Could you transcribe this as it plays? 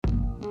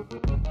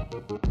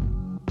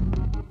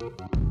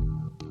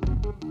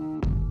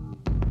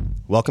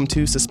Welcome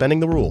to Suspending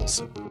the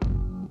Rules,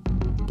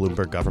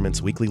 Bloomberg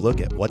Government's weekly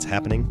look at what's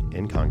happening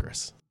in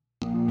Congress.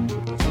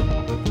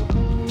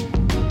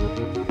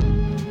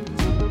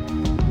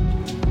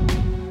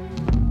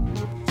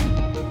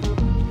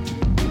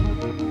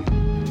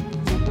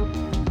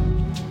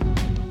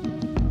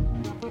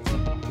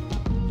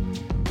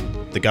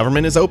 The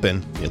government is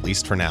open, at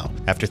least for now.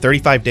 After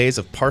 35 days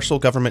of partial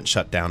government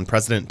shutdown,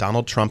 President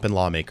Donald Trump and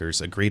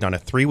lawmakers agreed on a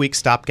 3-week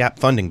stopgap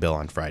funding bill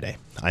on Friday.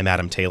 I'm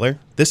Adam Taylor.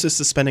 This is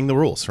Suspending the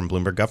Rules from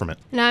Bloomberg Government.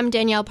 And I'm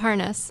Danielle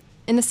Parnas.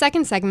 In the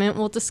second segment,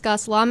 we'll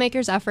discuss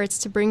lawmakers' efforts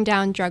to bring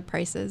down drug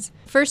prices.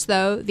 First,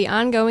 though, the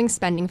ongoing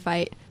spending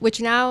fight,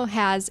 which now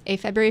has a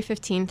February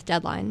 15th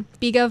deadline.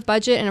 BGov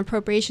budget and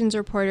appropriations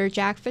reporter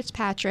Jack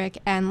Fitzpatrick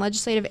and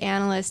legislative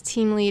analyst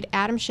team lead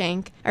Adam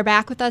Schenk are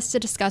back with us to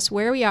discuss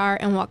where we are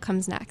and what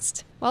comes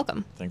next.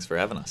 Welcome. Thanks for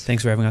having us.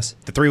 Thanks for having us.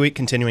 The 3-week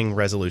continuing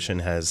resolution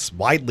has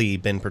widely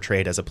been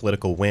portrayed as a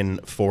political win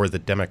for the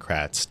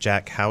Democrats.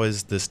 Jack, how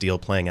is this deal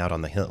playing out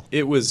on the Hill?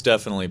 It was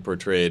definitely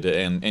portrayed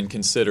and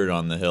considered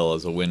on the Hill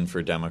as a win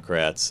for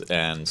Democrats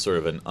and sort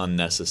of an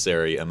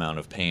unnecessary amount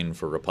of pain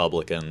for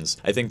Republicans.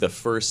 I think the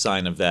first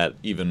sign of that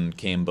even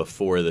came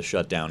before the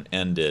shutdown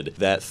ended.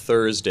 That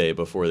Thursday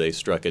before they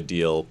struck a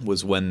deal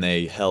was when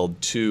they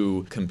held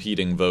 2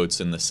 competing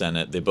votes in the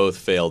Senate. They both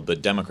failed,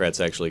 but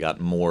Democrats actually got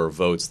more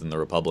votes than the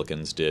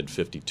Republicans did,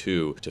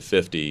 52 to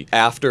 50.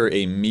 After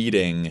a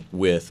meeting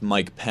with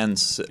Mike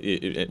Pence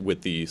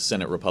with the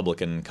Senate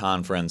Republican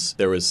Conference,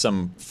 there was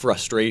some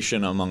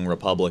frustration among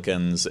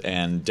Republicans,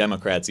 and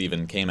Democrats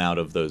even came out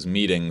of those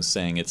meetings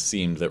saying it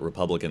seemed that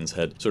Republicans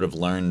had sort of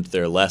learned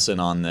their lesson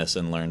on this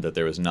and learned that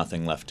there was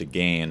nothing left to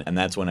gain. And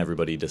that's when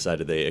everybody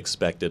decided they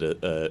expected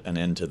an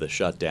end to the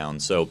shutdown.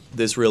 So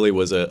this really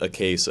was a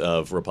case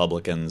of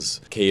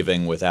Republicans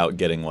caving without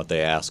getting what they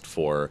asked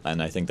for.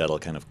 And I think that'll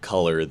kind of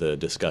color the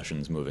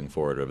discussions moving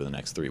forward over the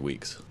next 3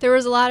 weeks. There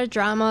was a lot of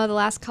drama the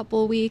last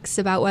couple of weeks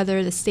about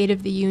whether the State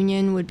of the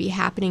Union would be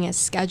happening as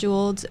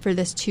scheduled for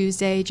this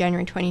Tuesday,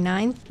 January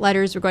 29th.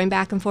 Letters were going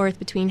back and forth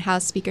between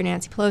House Speaker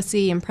Nancy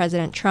Pelosi and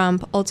President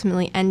Trump,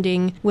 ultimately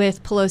ending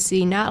with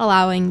Pelosi not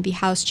allowing the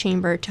House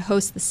chamber to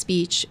host the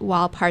speech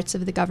while parts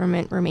of the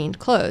government remained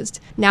closed.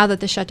 Now that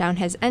the shutdown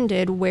has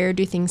ended, where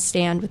do things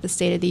stand with the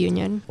State of the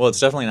Union? Well, it's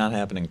definitely not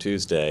happening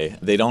Tuesday.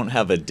 They don't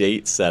have a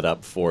date set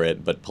up for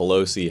it, but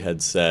Pelosi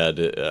had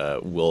said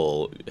we'll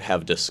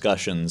have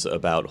discussions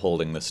about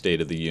holding the State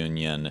of the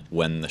Union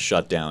when the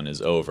shutdown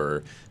is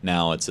over.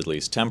 Now it's at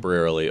least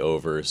temporarily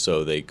over,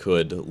 so they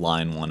could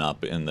line one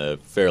up in the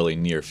fairly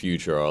near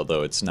future,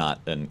 although it's not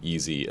an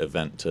easy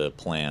event to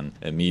plan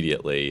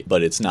immediately.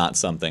 But it's not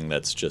something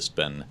that's just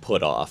been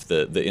put off.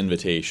 The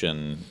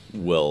invitation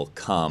will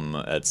come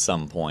at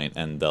some point,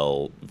 and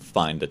they'll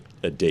find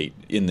a date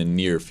in the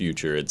near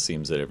future. It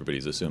seems that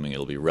everybody's assuming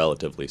it'll be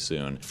relatively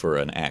soon for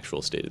an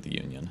actual State of the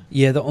Union.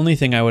 Yeah, the only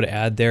thing I would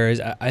add there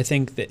is I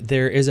think that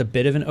there is a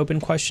bit of an open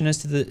question as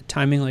to the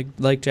timing,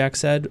 like Jack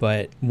said.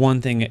 But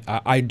one thing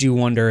I do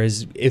wonder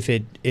is if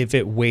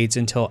it waits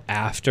until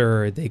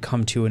after they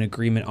come to an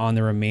agreement on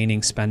the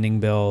remaining spending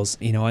bills,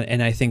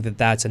 and I think that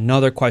that's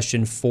another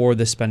question for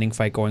the spending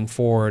fight going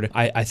forward.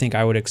 I think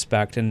I would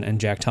expect, and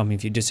Jack, tell me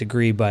if you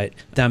disagree, but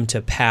them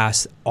to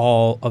pass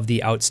all of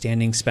the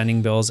outstanding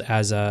spending bills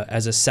as a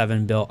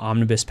 7-bill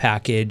omnibus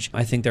package.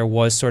 I think there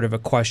was sort of a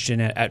question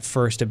at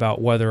first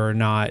about whether or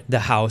not the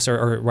House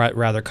or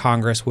rather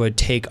Congress would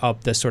take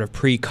up the sort of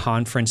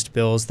pre-conferenced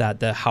bills that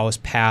the House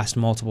passed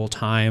multiple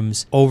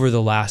times over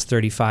the last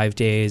 35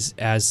 days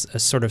as a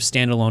sort of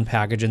standalone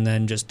package and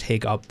then just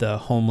take up the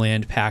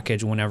Homeland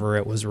package whenever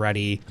it was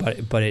ready.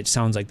 But it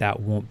sounds like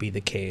that won't be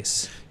the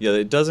case. Yeah,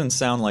 it doesn't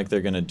sound like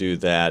they're going to do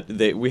that.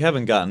 We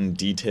haven't gotten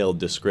detailed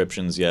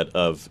descriptions yet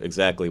of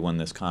exactly when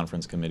this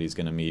conference committee is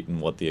going to meet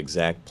and what the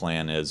exact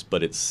plan is,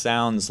 but it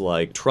sounds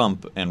like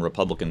Trump and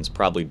Republicans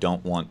probably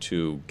don't want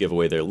to give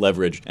away their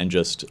leverage and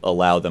just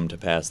allow them to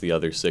pass the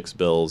other 6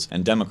 bills,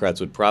 and Democrats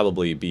would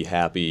probably be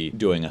happy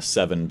doing a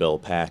 7-bill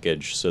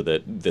package so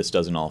that this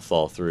doesn't all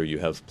fall through. You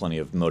have plenty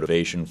of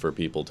motivation for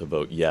people to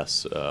vote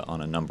yes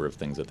on a number of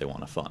things that they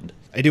want to fund.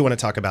 I do want to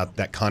talk about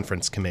that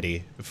conference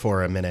committee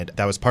for a minute.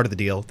 That was part of the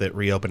deal that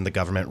reopened the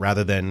government.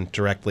 Rather than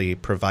directly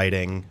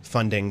providing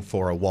funding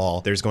for a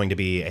wall, there's going to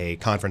be a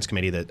conference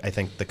committee that I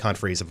think the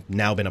conferees have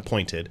now been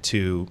appointed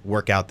to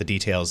work out the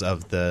details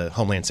of the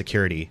Homeland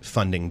Security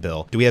funding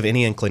bill. Do we have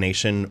any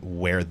inclination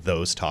where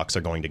those talks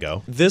are going to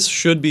go? This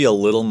should be a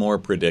little more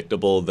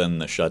predictable than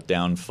the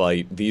shutdown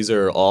fight. These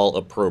are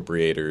all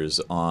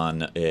appropriators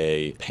on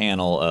a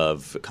panel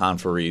of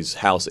conferees,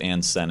 House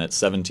and Senate,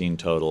 17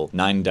 total,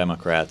 9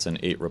 Democrats and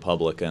 8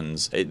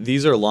 Republicans.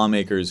 These are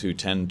lawmakers who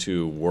tend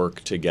to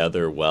work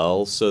together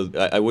well, so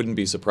I wouldn't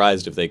be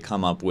surprised if they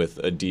come up with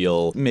a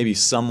deal maybe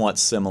somewhat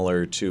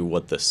similar to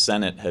what the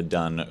Senate had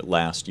done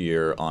last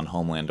year on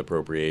Homeland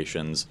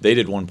appropriations. They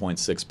did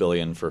 $1.6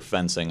 billion for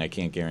fencing. I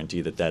can't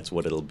guarantee that that's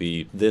what it'll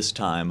be this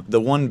time.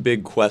 The one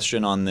big question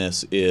question on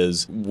this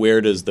is, where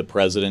does the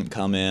president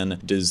come in?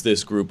 Does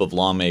this group of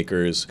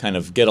lawmakers kind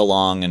of get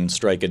along and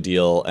strike a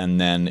deal,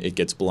 and then it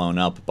gets blown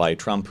up by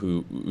Trump,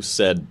 who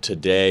said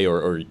today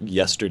or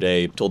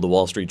yesterday, told the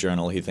Wall Street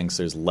Journal he thinks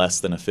there's less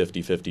than a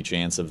 50-50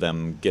 chance of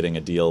them getting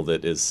a deal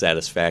that is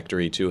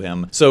satisfactory to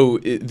him. So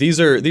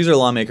these are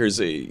lawmakers.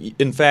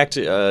 In fact,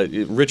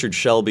 Richard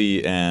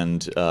Shelby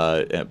and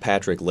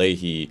Patrick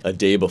Leahy, a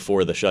day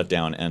before the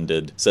shutdown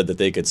ended, said that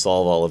they could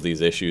solve all of these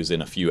issues in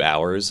a few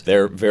hours.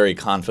 They're very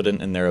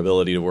confident in their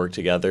ability to work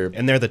together.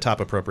 And they're the top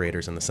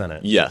appropriators in the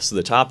Senate. Yes,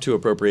 the top two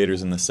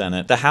appropriators in the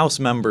Senate. The House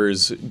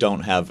members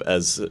don't have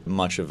as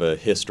much of a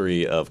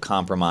history of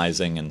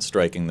compromising and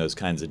striking those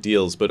kinds of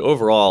deals, but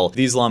overall,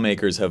 these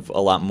lawmakers have a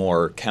lot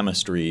more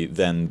chemistry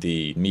than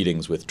the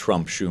meetings with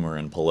Trump, Schumer,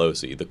 and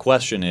Pelosi. The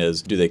question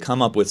is, do they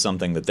come up with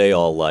something that they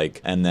all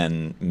like and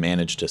then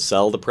manage to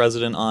sell the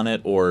president on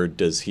it, or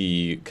does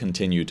he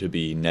continue to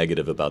be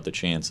negative about the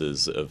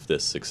chances of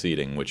this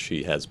succeeding, which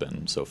he has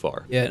been so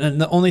far? Yeah, and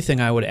the only thing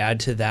I would add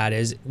to that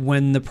is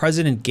when the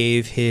president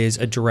gave his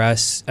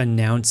address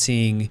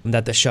announcing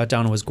that the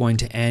shutdown was going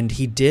to end,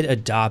 he did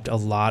adopt a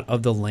lot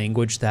of the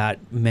language that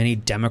many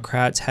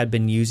Democrats had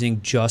been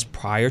using just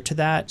prior to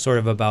that, sort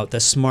of about the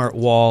smart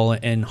wall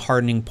and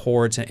hardening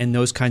ports and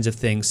those kinds of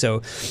things.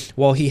 So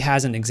while he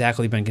hasn't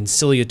exactly been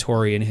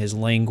conciliatory in his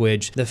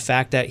language, the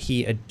fact that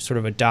he had sort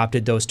of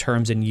adopted those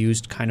terms and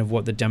used kind of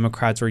what the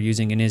Democrats were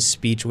using in his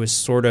speech was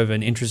sort of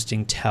an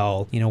interesting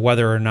tell.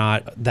 Whether or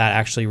not that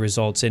actually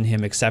results in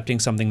him accepting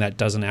something that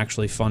doesn't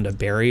actually fund a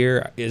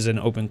barrier is an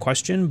open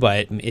question,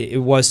 but it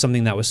was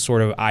something that was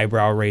sort of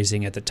eyebrow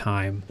raising at the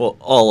time. Well,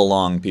 all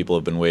along, people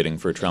have been waiting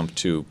for Trump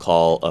to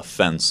call a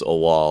fence a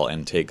wall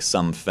and take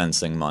some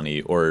fencing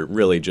money, or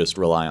really just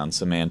rely on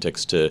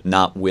semantics to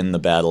not win the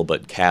battle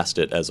but cast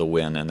it as a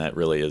win, and that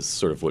really is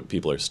sort of what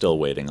people are still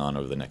waiting on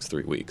over the next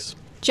 3 weeks.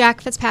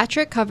 Jack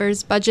Fitzpatrick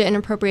covers budget and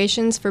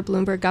appropriations for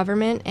Bloomberg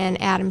Government, and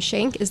Adam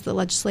Schenk is the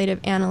legislative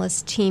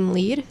analyst team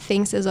lead.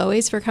 Thanks, as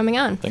always, for coming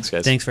on. Thanks,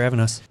 guys. Thanks for having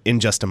us. In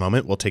just a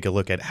moment, we'll take a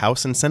look at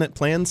House and Senate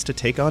plans to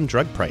take on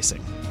drug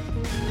pricing.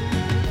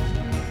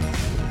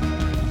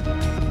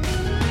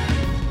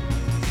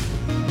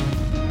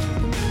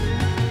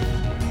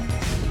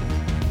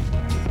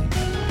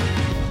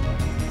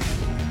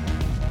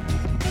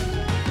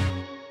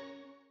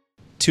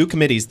 Two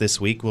committees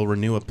this week will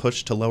renew a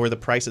push to lower the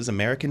prices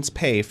Americans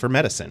pay for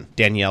medicine.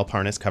 Danielle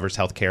Parnas covers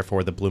healthcare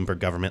for the Bloomberg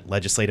Government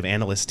Legislative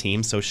Analyst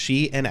Team, so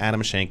she and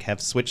Adam Schenk have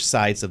switched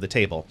sides of the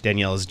table.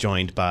 Danielle is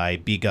joined by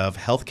BGov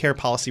healthcare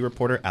policy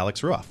reporter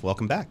Alex Ruoff.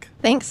 Welcome back.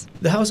 Thanks.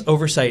 The House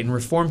Oversight and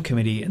Reform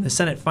Committee and the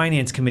Senate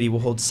Finance Committee will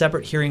hold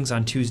separate hearings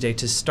on Tuesday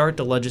to start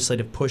the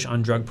legislative push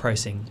on drug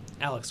pricing.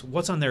 Alex,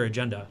 what's on their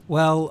agenda?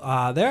 Well,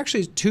 there are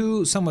actually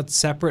two somewhat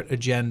separate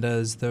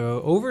agendas. The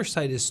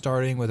oversight is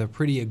starting with a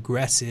pretty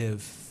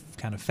aggressive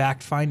kind of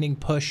fact-finding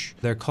push.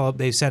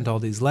 They've sent all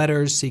these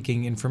letters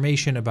seeking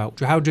information about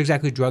how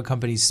exactly drug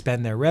companies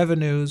spend their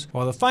revenues,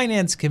 while the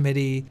Finance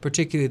Committee,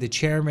 particularly the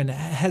chairman,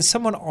 has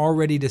someone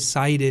already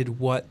decided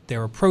what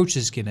their approach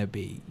is going to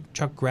be.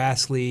 Chuck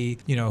Grassley,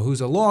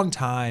 who's a long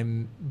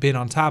time been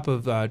on top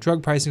of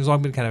drug pricing, has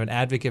long been kind of an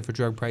advocate for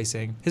drug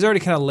pricing, has already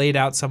kind of laid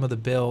out some of the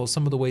bills,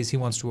 some of the ways he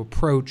wants to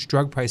approach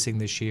drug pricing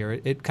this year.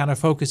 It kind of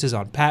focuses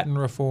on patent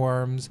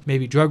reforms,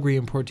 maybe drug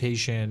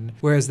reimportation,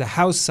 whereas the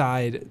House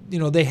side,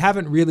 they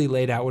haven't really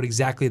laid out what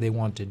exactly they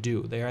want to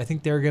do. I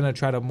think they're going to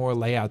try to more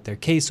lay out their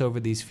case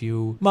over these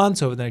few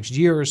months, over the next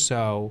year or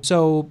so.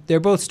 So they're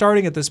both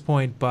starting at this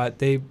point, but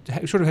they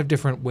sort of have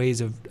different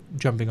ways of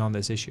jumping on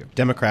this issue.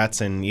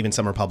 Democrats and even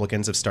some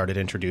Republicans have started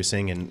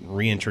introducing and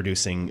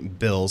reintroducing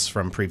bills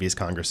from previous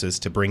Congresses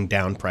to bring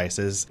down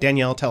prices.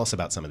 Danielle, tell us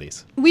about some of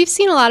these. We've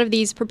seen a lot of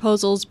these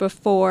proposals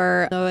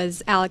before, though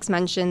as Alex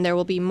mentioned, there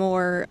will be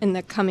more in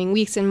the coming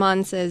weeks and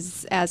months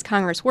as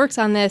Congress works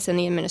on this and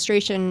the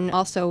administration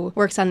also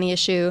works on the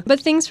issue. But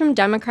things from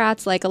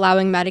Democrats like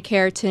allowing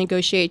Medicare to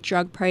negotiate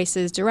drug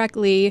prices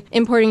directly,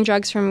 importing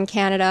drugs from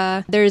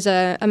Canada. There's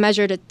a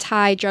measure to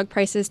tie drug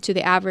prices to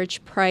the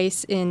average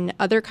price in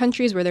other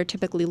countries where they're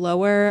typically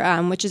lower,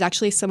 which is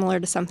actually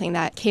similar to something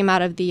that came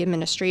out of the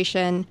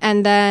administration.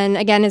 And then,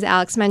 again, as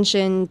Alex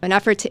mentioned, an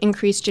effort to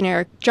increase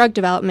generic drug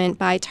development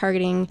by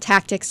targeting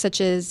tactics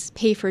such as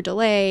pay for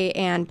delay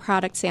and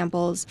product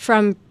samples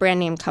from brand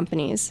name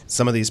companies.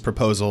 Some of these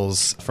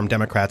proposals from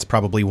Democrats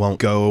probably won't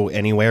go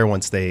anywhere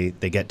once they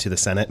get to the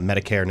Senate.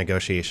 Medicare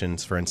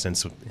negotiations, for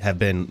instance, have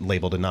been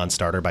labeled a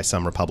non-starter by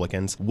some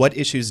Republicans. What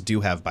issues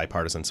do have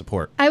bipartisan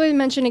support? I would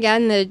mention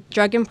again the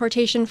drug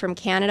importation from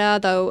Canada,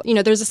 though,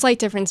 there's a slight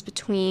difference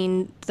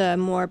between the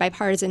more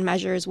bipartisan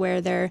measures where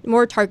they're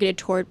more targeted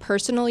toward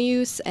personal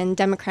use, and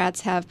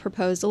Democrats have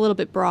proposed a little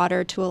bit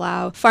broader to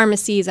allow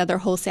pharmacies, other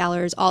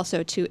wholesalers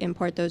also to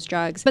import those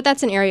drugs. But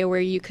that's an area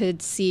where you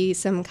could see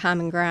some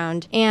common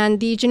ground. And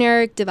the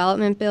generic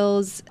development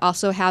bills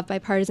also have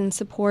bipartisan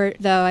support,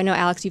 though I know,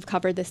 Alex, you've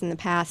covered this in the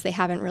past. They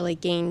haven't really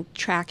gained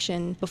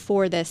traction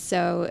before this,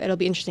 so it'll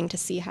be interesting to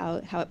see how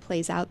it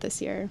plays out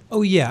this year.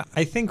 Oh, yeah.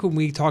 I think when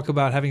we talk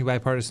about having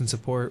bipartisan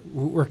support,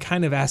 we're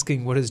kind of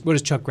asking what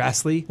does Chuck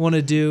Grassley want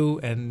to do,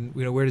 and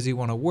where does he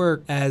want to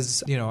work?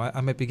 As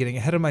I might be getting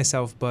ahead of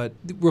myself, but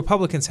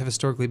Republicans have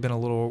historically been a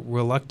little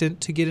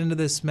reluctant to get into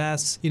this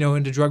mess,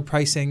 into drug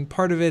pricing.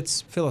 Part of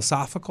it's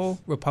philosophical.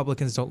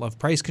 Republicans don't love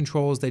price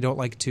controls. They don't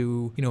like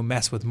to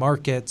mess with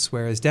markets,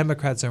 whereas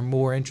Democrats are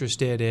more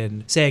interested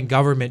in saying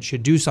government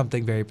should do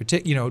something very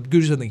particular,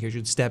 do something here,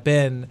 should step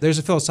in. There's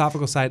a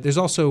philosophical side. There's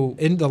also,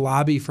 in the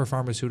lobby for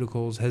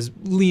pharmaceuticals has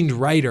leaned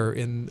righter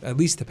in at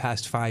least the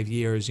past 5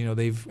 years.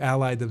 They've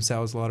allied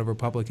themselves, a lot of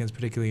Republicans,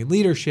 particularly in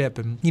leadership,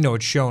 and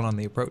it's shown on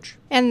the approach.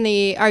 And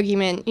the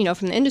argument,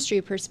 from the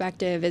industry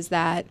perspective is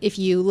that if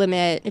you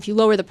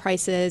lower the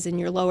prices and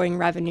you're lowering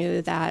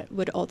revenue, that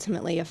would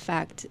ultimately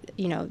affect,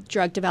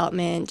 drug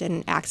development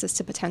and access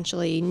to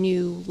potentially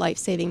new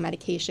life-saving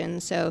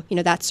medications. So,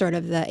 that's sort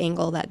of the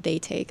angle that they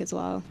take as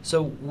well.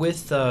 So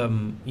with,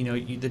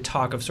 the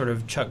talk of sort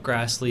of Chuck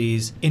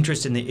Grassley's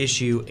interest in the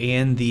issue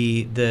and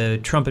the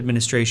Trump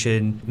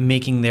administration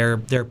making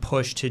their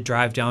push to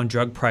drive down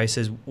drug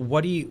prices,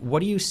 what do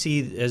you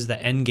see as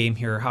the end game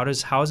here? How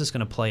is this going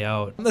to play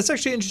out? That's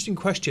actually an interesting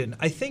question.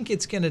 I think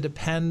it's going to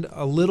depend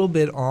a little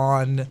bit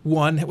on,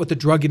 one, what the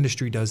drug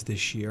industry does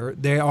this year.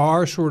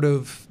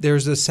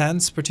 There's a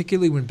sense,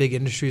 particularly when big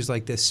industries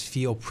like this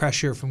feel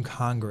pressure from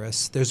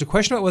Congress, there's a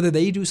question about whether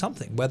they do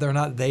something, whether or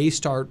not they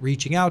start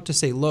reaching out to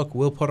say, look,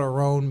 we'll put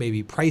our own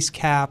maybe price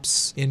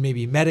caps in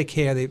maybe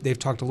Medicare. They've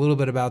talked a little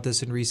bit about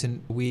this in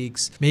recent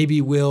weeks.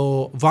 Maybe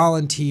we'll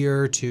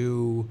volunteer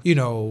to,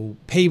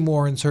 pay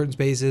more in certain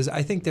spaces.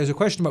 I think there's a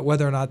question about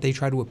whether or not they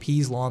try to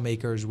appease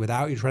lawmakers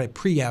without you try to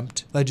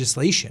preempt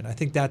legislation. I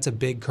think that's a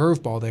big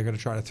curveball they're going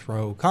to try to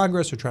throw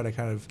Congress or try to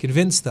kind of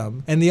convince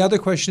them. And the other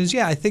question is,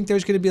 I think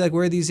there's going to be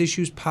where these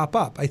issues pop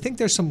up. I think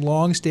there's some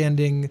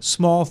long-standing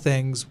small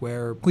things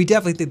where we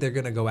definitely think they're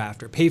going to go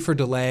after. Pay for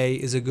delay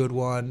is a good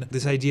one.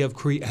 This idea of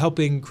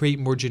helping create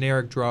more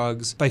generic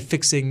drugs by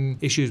fixing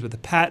issues with the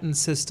patent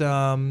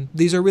system.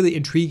 These are really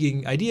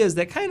intriguing ideas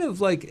that kind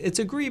of it's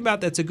agree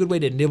about that's a good way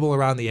to nibble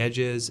around the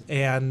edges,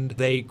 and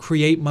they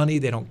create money.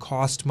 They don't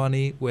cost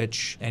money,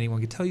 which anyone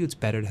can tell you it's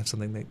better to have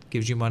something that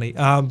gives you money.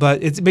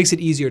 But it makes it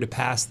easier to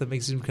pass. That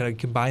makes it kind of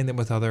combine them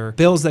with other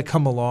bills that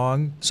come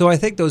along. So I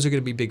think those are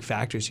going to be big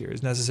factors here,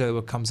 is necessarily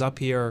what comes up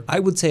here. I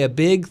would say a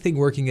big thing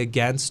working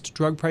against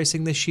drug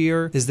pricing this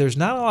year is there's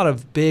not a lot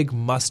of big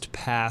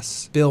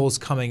must-pass bills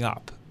coming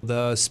up.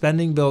 The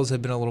spending bills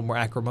have been a little more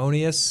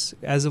acrimonious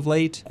as of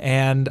late,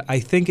 and I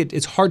think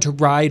it's hard to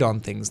ride on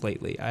things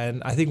lately.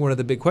 And I think one of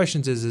the big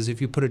questions is if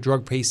you put a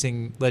drug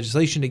pricing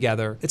legislation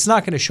together, it's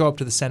not going to show up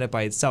to the Senate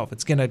by itself.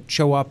 It's going to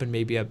show up in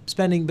maybe a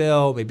spending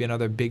bill, maybe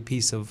another big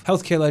piece of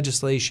healthcare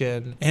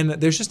legislation, and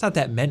there's just not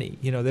that many.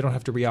 They don't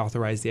have to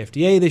reauthorize the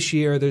FDA this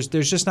year. There's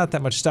just not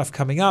that much stuff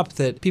coming up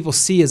that people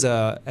see as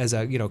a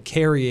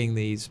carrying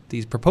these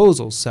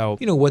proposals. So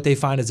what they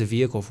find as a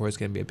vehicle for is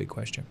going to be a big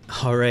question.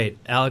 All right,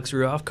 Alex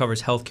Ruoff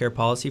covers healthcare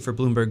policy for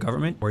Bloomberg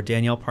Government, where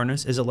Danielle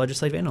Parnas is a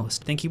legislative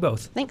analyst. Thank you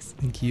both. Thanks.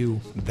 Thank you.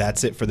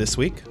 That's it for this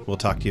week. We'll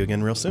talk to you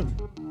again real soon.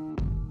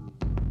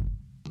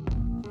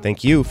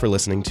 Thank you for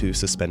listening to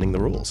Suspending the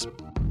Rules.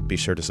 Be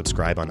sure to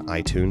subscribe on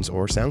iTunes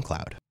or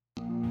SoundCloud.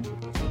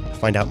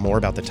 Find out more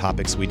about the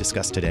topics we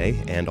discussed today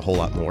and a whole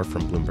lot more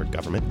from Bloomberg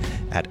Government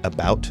at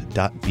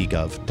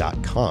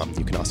about.bgov.com.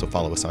 You can also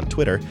follow us on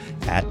Twitter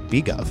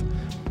 @bgov.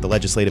 The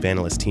legislative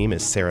analyst team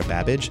is Sarah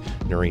Babbage,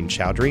 Noreen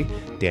Chowdhury,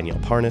 Danielle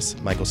Parnas,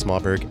 Michael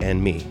Smallberg,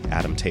 and me,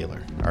 Adam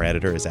Taylor. Our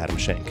editor is Adam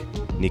Schenk.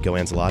 Nico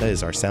Anzalata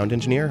is our sound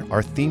engineer.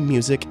 Our theme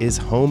music is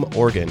Home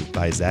Organ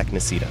by Zach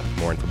Nisita.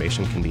 More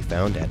information can be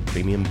found at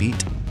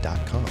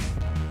premiumbeat.com.